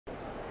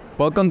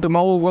Welcome to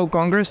Mobile World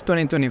Congress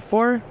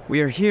 2024. We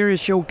are here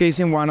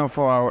showcasing one of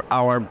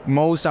our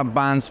most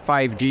advanced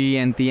 5G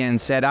NTN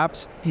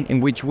setups, in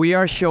which we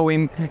are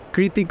showing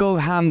critical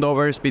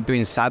handovers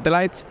between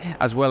satellites,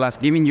 as well as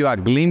giving you a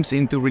glimpse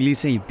into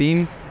Release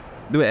 18,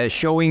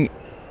 showing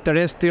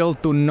terrestrial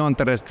to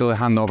non-terrestrial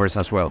handovers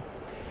as well.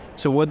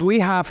 So what we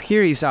have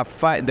here is the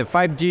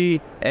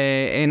 5G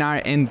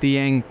NR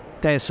NTN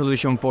test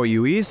solution for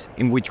UEs,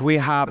 in which we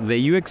have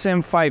the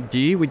UXM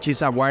 5G, which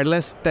is a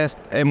wireless test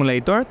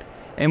emulator,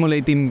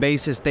 emulating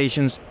base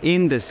stations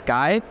in the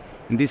sky,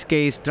 in this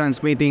case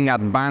transmitting at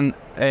band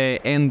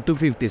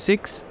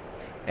N256.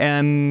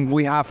 And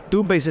we have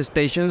two base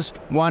stations,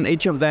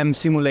 each of them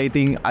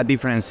simulating a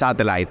different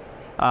satellite,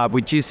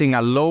 which is in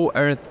a low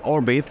Earth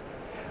orbit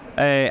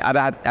at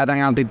an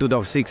altitude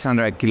of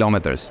 600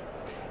 kilometers.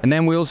 And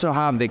then we also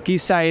have the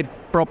Keysight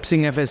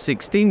PropSync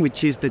FS16,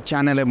 which is the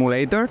channel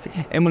emulator,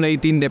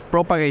 emulating the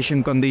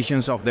propagation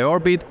conditions of the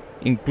orbit,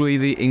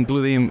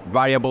 including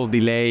variable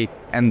delay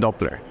and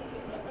Doppler.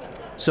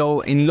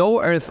 So in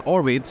low Earth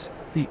orbits,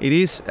 it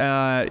is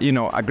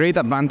a great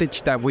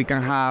advantage that we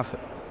can have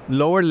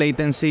lower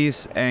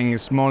latencies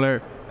and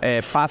smaller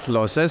path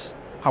losses.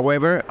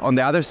 However, on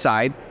the other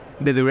side,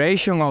 the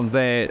duration of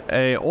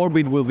the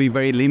orbit will be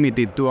very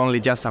limited to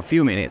only just a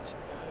few minutes.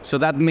 So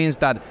that means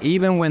that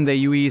even when the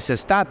UE is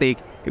static,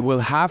 it will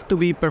have to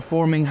be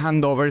performing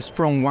handovers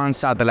from one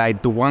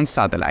satellite to one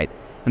satellite.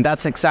 And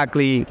that's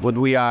exactly what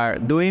we are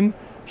doing,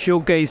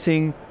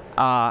 showcasing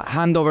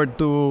handover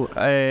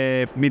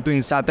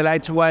between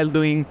satellites while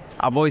doing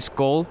a voice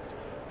call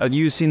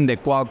using the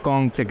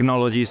Qualcomm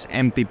Technologies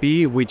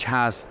MTP, which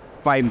has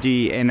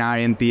 5G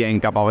NR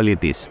NTN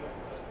capabilities.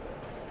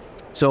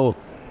 So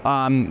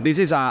this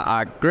is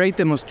a great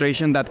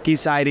demonstration that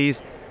Keysight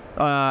is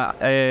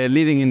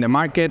leading in the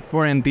market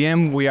for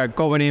NTN. We are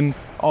covering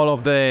all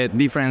of the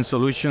different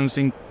solutions,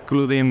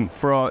 including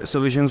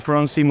solutions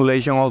from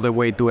simulation all the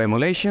way to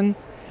emulation.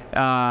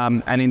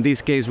 And in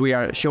this case, we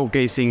are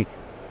showcasing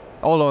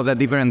all of the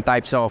different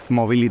types of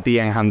mobility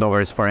and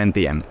handovers for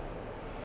NTN.